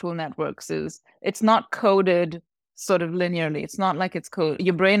conceptual networks it's not coded sort of linearly. It's not like it's code.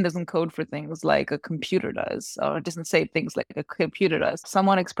 Your brain doesn't code for things like a computer does, or it doesn't say things like a computer does.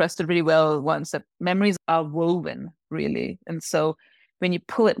 Someone expressed it really well once, that memories are woven, really. And so when you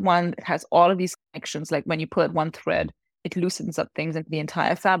pull at one, it has all of these connections. Like when you pull at one thread, it loosens up things into the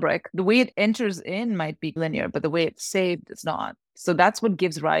entire fabric. The way it enters in might be linear, but the way it's saved is not. So that's what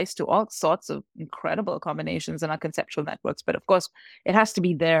gives rise to all sorts of incredible combinations in our conceptual networks. But of course, it has to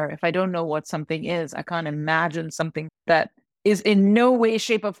be there. If I don't know what something is, I can't imagine something that is in no way,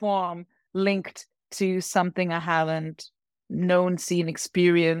 shape, or form linked to something I haven't known, seen,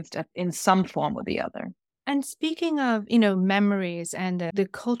 experienced in some form or the other. And speaking of, memories and the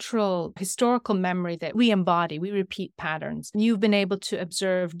cultural, historical memory that we embody, we repeat patterns. You've been able to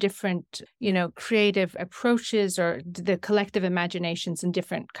observe different, creative approaches or the collective imaginations in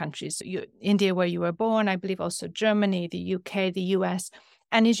different countries. India, where you were born, I believe also Germany, the UK, the US.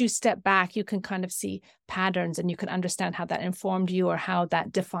 And as you step back, you can kind of see patterns and you can understand how that informed you or how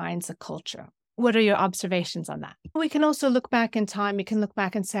that defines a culture. What are your observations on that? We can also look back in time. You can look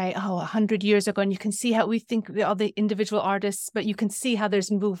back and say, 100 years ago, and you can see how we think all the individual artists, but you can see how there's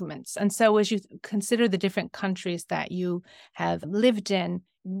movements. And so as you consider the different countries that you have lived in,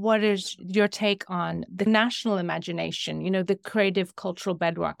 what is your take on the national imagination, the creative cultural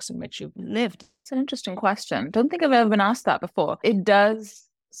bedrocks in which you've lived? It's an interesting question. Don't think I've ever been asked that before. It does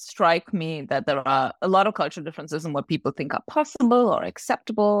strike me that there are a lot of cultural differences in what people think are possible or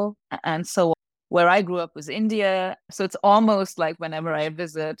acceptable. And so where I grew up was India. So it's almost like whenever I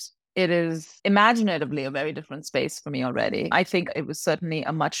visit, it is imaginatively a very different space for me already. I think it was certainly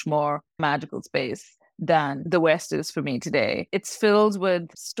a much more magical space than the West is for me today. It's filled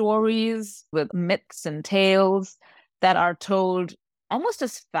with stories, with myths and tales that are told almost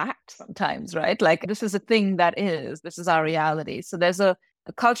as fact sometimes, right? Like this is a thing this is our reality. So there's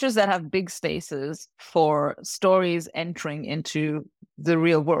cultures that have big spaces for stories entering into the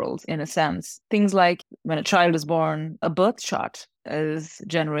real world, in a sense. Things like when a child is born, a birth chart is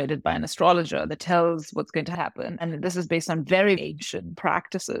generated by an astrologer that tells what's going to happen. And this is based on very ancient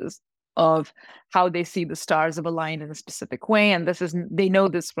practices of how they see the stars have aligned in a specific way. And they know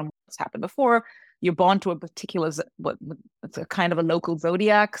this from what's happened before. You're born to a particular, it's a kind of a local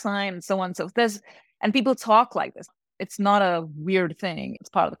zodiac sign, and so on. So and people talk like this. It's not a weird thing. It's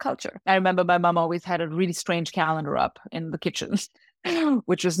part of the culture. I remember my mom always had a really strange calendar up in the kitchen,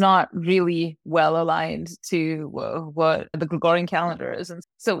 which was not really well aligned to what the Gregorian calendar is. And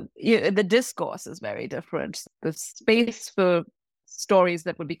so the discourse is very different. The space for stories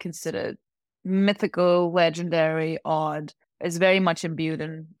that would be considered mythical, legendary, odd, is very much imbued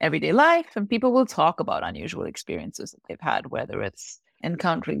in everyday life. And people will talk about unusual experiences that they've had, whether it's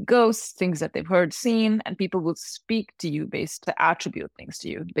encountering ghosts, things that they've heard, seen, and people will speak to you to attribute things to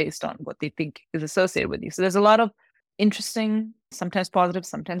you based on what they think is associated with you. So there's a lot of interesting, sometimes positive,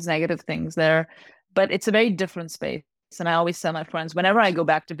 sometimes negative things there, but it's a very different space. And I always tell my friends, whenever I go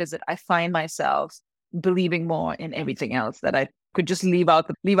back to visit, I find myself believing more in everything else that I could just leave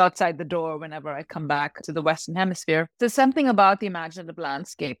outside the door whenever I come back to the Western Hemisphere. There's something about the imaginative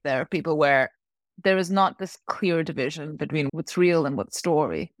landscape there, people, where there is not this clear division between what's real and what's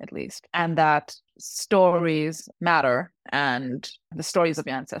story, at least, and that stories matter and the stories of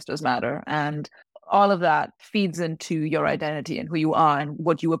your ancestors matter. And all of that feeds into your identity and who you are and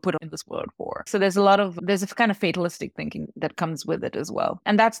what you were put in this world for. So there's a kind of fatalistic thinking that comes with it as well.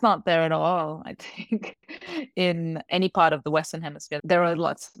 And that's not there at all, I think, in any part of the Western Hemisphere. There are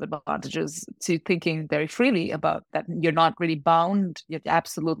lots of advantages to thinking very freely about that. You're not really bound. You're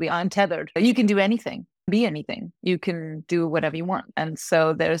absolutely untethered. You can do anything, be anything. You can do whatever you want. And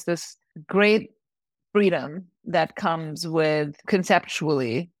so there's this great freedom that comes with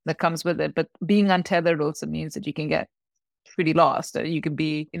conceptually, that comes with it. But being untethered also means that you can get pretty lost. You can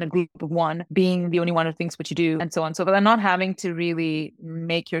be in a group of one, being the only one who thinks what you do, and so on. So they're not having to really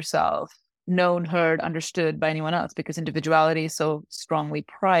make yourself known, heard, understood by anyone else, because individuality is so strongly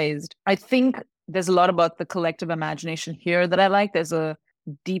prized. I think there's a lot about the collective imagination here that I like. There's a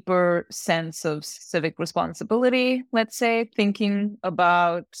deeper sense of civic responsibility, let's say, thinking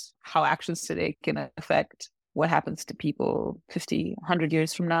about how actions today can affect what happens to people 50, 100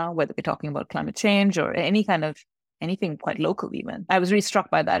 years from now, whether we're talking about climate change or anything quite local even. I was really struck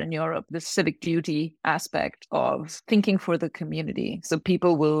by that in Europe, the civic duty aspect of thinking for the community. So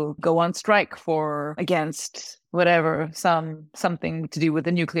people will go on strike against whatever, something to do with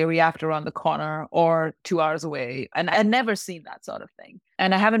the nuclear reactor on the corner or 2 hours away. And I'd never seen that sort of thing.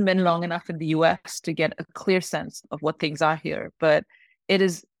 And I haven't been long enough in the US to get a clear sense of what things are here, but it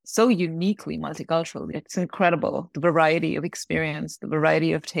is so uniquely multicultural. It's incredible, the variety of experience, the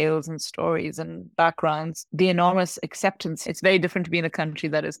variety of tales and stories and backgrounds, the enormous acceptance. It's very different to be in a country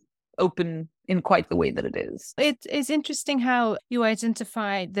that is open in quite the way that it is. It's interesting how you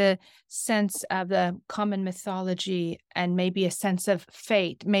identify the sense of the common mythology and maybe a sense of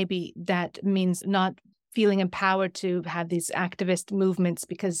fate. Maybe that means not feeling empowered to have these activist movements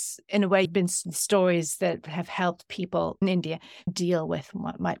because, in a way, been stories that have helped people in India deal with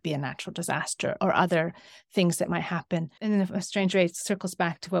what might be a natural disaster or other things that might happen. And in a strange way, it circles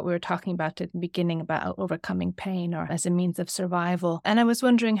back to what we were talking about at the beginning about overcoming pain or as a means of survival. And I was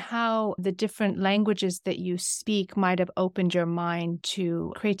wondering how the different languages that you speak might have opened your mind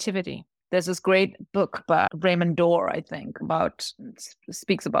to creativity. There's this great book by Raymond Dorr, I think,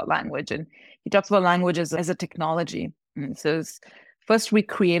 speaks about language. And he talks about language as a technology. And says, first we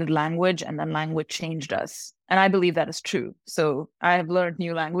created language and then language changed us. And I believe that is true. So I have learned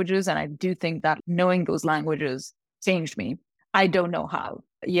new languages, and I do think that knowing those languages changed me. I don't know how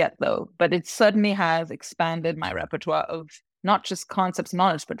yet, though, but it certainly has expanded my repertoire of not just concepts,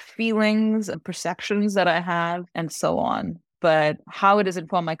 knowledge, but feelings and perceptions that I have and so on. But how it has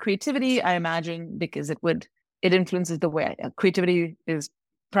informed my creativity, I imagine, because it influences the way creativity is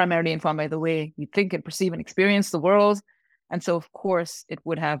primarily informed by the way you think and perceive and experience the world. And so, of course, it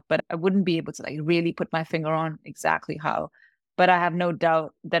would have, but I wouldn't be able to really put my finger on exactly how. But I have no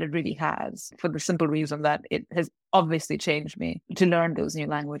doubt that it really has, for the simple reason that it has obviously changed me to learn those new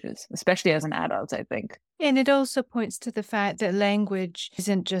languages, especially as an adult, I think. And it also points to the fact that language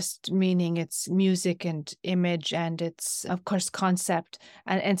isn't just meaning, it's music and image, and it's, of course, concept,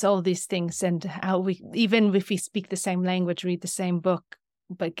 and it's all these things, and how we, even if we speak the same language, read the same book,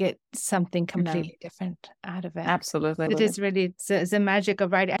 but get something completely different out of it. Absolutely. It is really, it's a magic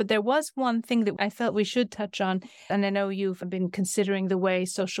of writing. But there was one thing that I felt we should touch on, and I know you've been considering the way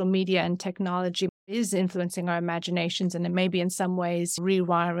social media and technology is influencing our imaginations, and it may be in some ways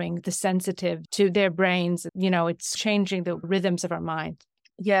rewiring the sensitive to their brains. It's changing the rhythms of our mind.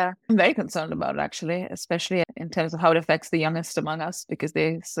 Yeah, I'm very concerned about it, actually, especially in terms of how it affects the youngest among us, because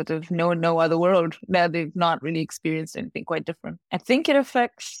they sort of know no other world. They've not really experienced anything quite different. I think it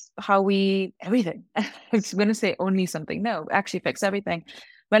affects everything. I was going to say only something. No, it actually affects everything.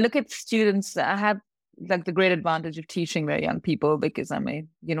 When I look at students, I have the great advantage of teaching very young people because I'm a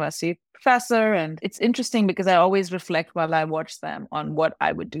university professor. And it's interesting because I always reflect while I watch them on what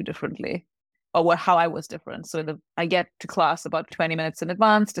I would do differently, or how I was different. So I get to class about 20 minutes in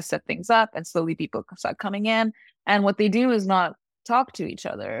advance to set things up, and slowly people start coming in. And what they do is not talk to each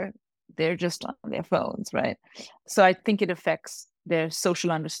other. They're just on their phones, right? So I think it affects their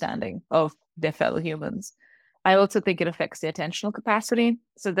social understanding of their fellow humans. I also think it affects the attentional capacity.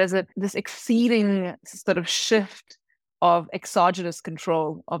 So there's this exceeding sort of shift of exogenous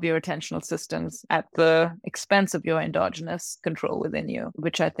control of your attentional systems at the expense of your endogenous control within you,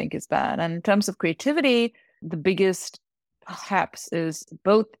 which I think is bad. And in terms of creativity, the biggest perhaps is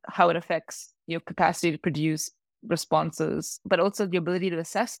both how it affects your capacity to produce responses, but also the ability to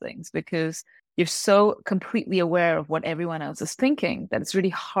assess things, because you're so completely aware of what everyone else is thinking that it's really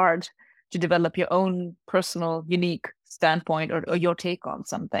hard to develop your own personal, unique standpoint or your take on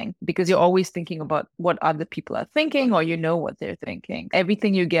something, because you're always thinking about what other people are thinking, or what they're thinking.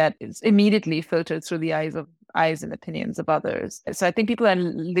 Everything you get is immediately filtered through the eyes and opinions of others. So I think people are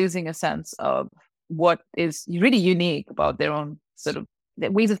losing a sense of what is really unique about their own sort of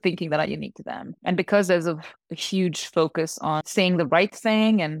ways of thinking that are unique to them. And because there's a huge focus on saying the right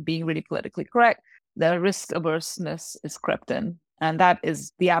thing and being really politically correct, the risk averseness is crept in. And that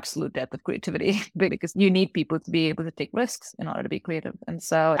is the absolute death of creativity, because you need people to be able to take risks in order to be creative. And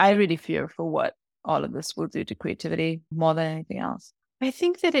so I really fear for what all of this will do to creativity more than anything else. I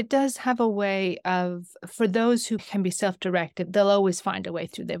think that it does have a way of, for those who can be self-directed, they'll always find a way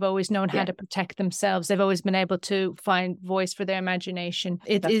through. They've always known how to protect themselves. They've always been able to find voice for their imagination.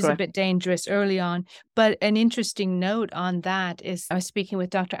 It is a bit dangerous early on. But an interesting note on that is, I was speaking with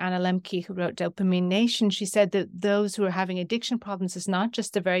Dr. Anna Lemke, who wrote Dopamine Nation. She said that those who are having addiction problems is not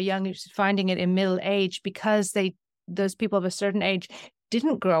just the very young, who's finding it in middle age, because those people of a certain age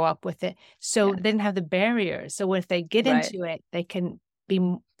didn't grow up with it. So they didn't have the barriers. So if they get into it, they can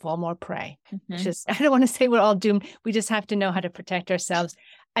fall more prey. Which is, I don't want to say we're all doomed. We just have to know how to protect ourselves.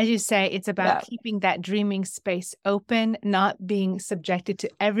 As you say, it's about keeping that dreaming space open, not being subjected to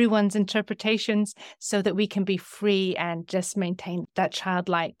everyone's interpretations, so that we can be free and just maintain that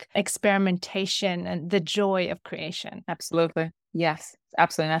childlike experimentation and the joy of creation. Absolutely. Yes,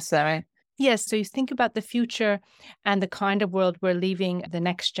 absolutely necessary. Yes. So you think about the future and the kind of world we're leaving the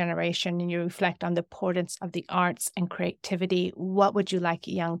next generation, and you reflect on the importance of the arts and creativity. What would you like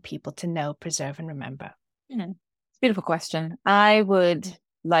young people to know, preserve, and remember? It's a beautiful question. I would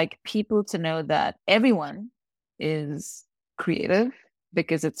like people to know that everyone is creative,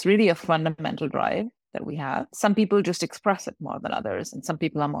 because it's really a fundamental drive that we have. Some people just express it more than others, and some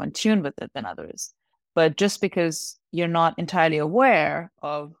people are more in tune with it than others. But just because you're not entirely aware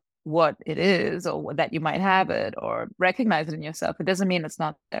of what it is, or that you might have it or recognize it in yourself, it doesn't mean it's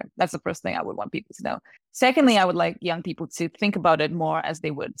not there. That's the first thing I would want people to know. Secondly, I would like young people to think about it more as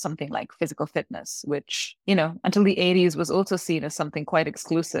they would something like physical fitness, which, until the 80s was also seen as something quite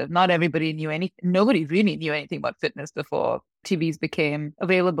exclusive. Not everybody knew nobody really knew anything about fitness before TVs became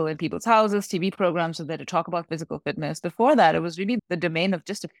available in people's houses. TV programs were there to talk about physical fitness. Before that, it was really the domain of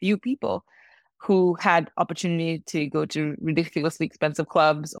just a few people who had opportunity to go to ridiculously expensive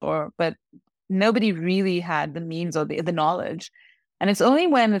clubs, but nobody really had the means or the knowledge. And it's only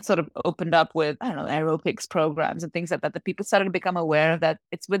when it sort of opened up with, aerobics programs and things like that, that people started to become aware that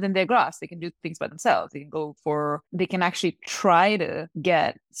it's within their grasp. They can do things by themselves. They can actually try to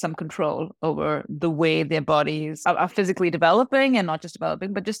get some control over the way their bodies are physically developing, and not just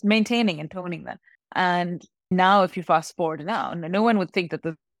developing, but just maintaining and toning them. And now, if you fast forward now, no one would think that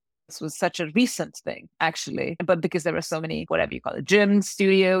this was such a recent thing, actually, but because there are so many, whatever you call it, gyms,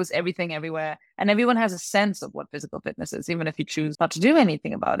 studios, everything everywhere, and everyone has a sense of what physical fitness is. Even if you choose not to do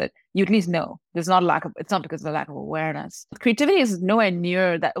anything about it, you at least know. It's not because of a lack of awareness. Creativity is nowhere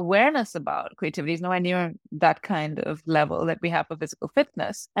near that. Awareness about creativity is nowhere near that kind of level that we have for physical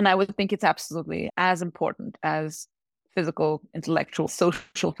fitness. And I would think it's absolutely as important as physical, intellectual,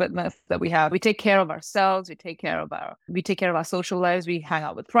 social fitness that we have. We take care of ourselves. We take care of our social lives. We hang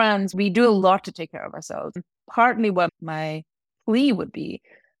out with friends. We do a lot to take care of ourselves. Partly what my plea would be,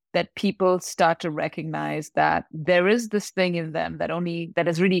 that people start to recognize that there is this thing in them that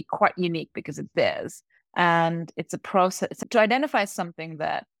is really quite unique because it's theirs. And it's a process to identify something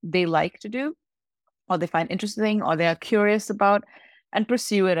that they like to do, or they find interesting, or they are curious about, and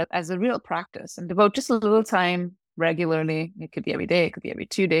pursue it as a real practice, and devote just a little time regularly. It could be every day, it could be every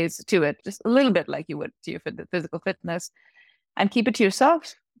 2 days to it, just a little bit like you would to your physical fitness, and keep it to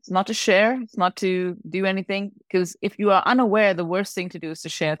yourself. It's not to share, it's not to do anything, because if you are unaware, the worst thing to do is to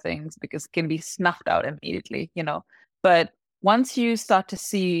share things, because it can be snuffed out immediately, But once you start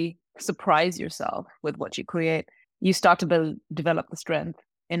to surprise yourself with what you create, you start to develop the strength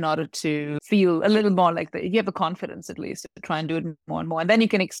in order to feel a little more like you have the confidence, at least, to try and do it more and more. And then you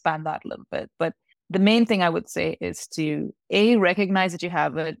can expand that a little bit. But the main thing I would say is to recognize that you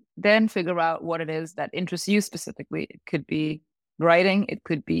have it, then figure out what it is that interests you specifically. It could be writing, it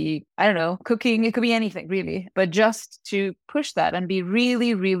could be, cooking, it could be anything really, but just to push that and be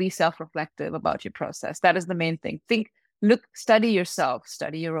really, really self-reflective about your process. That is the main thing. Study yourself,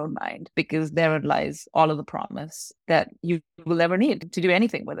 study your own mind, because therein lies all of the promise that you will ever need to do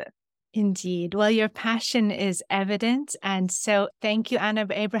anything with it. Indeed. Well, your passion is evident. And so thank you, Anna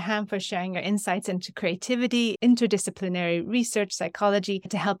Abraham, for sharing your insights into creativity, interdisciplinary research, psychology,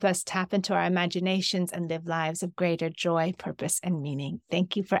 to help us tap into our imaginations and live lives of greater joy, purpose, and meaning.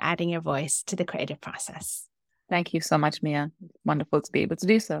 Thank you for adding your voice to the creative process. Thank you so much, Mia. Wonderful to be able to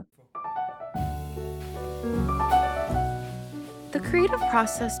do so. The Creative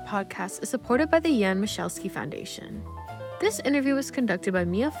Process podcast is supported by the Jan Michalski Foundation. This interview was conducted by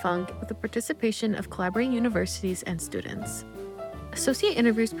Mia Funk with the participation of collaborating universities and students. Associate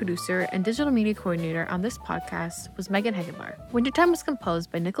Interviews producer and digital media coordinator on this podcast was Megan Hegenbar. Wintertime was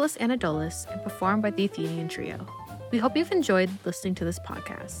composed by Nicholas Anadoulis and performed by the Athenian Trio. We hope you've enjoyed listening to this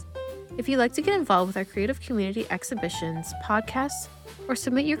podcast. If you'd like to get involved with our creative community exhibitions, podcasts, or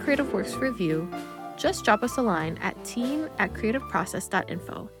submit your creative works for review, just drop us a line at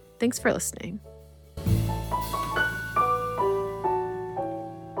team@creativeprocess.info. Thanks for listening.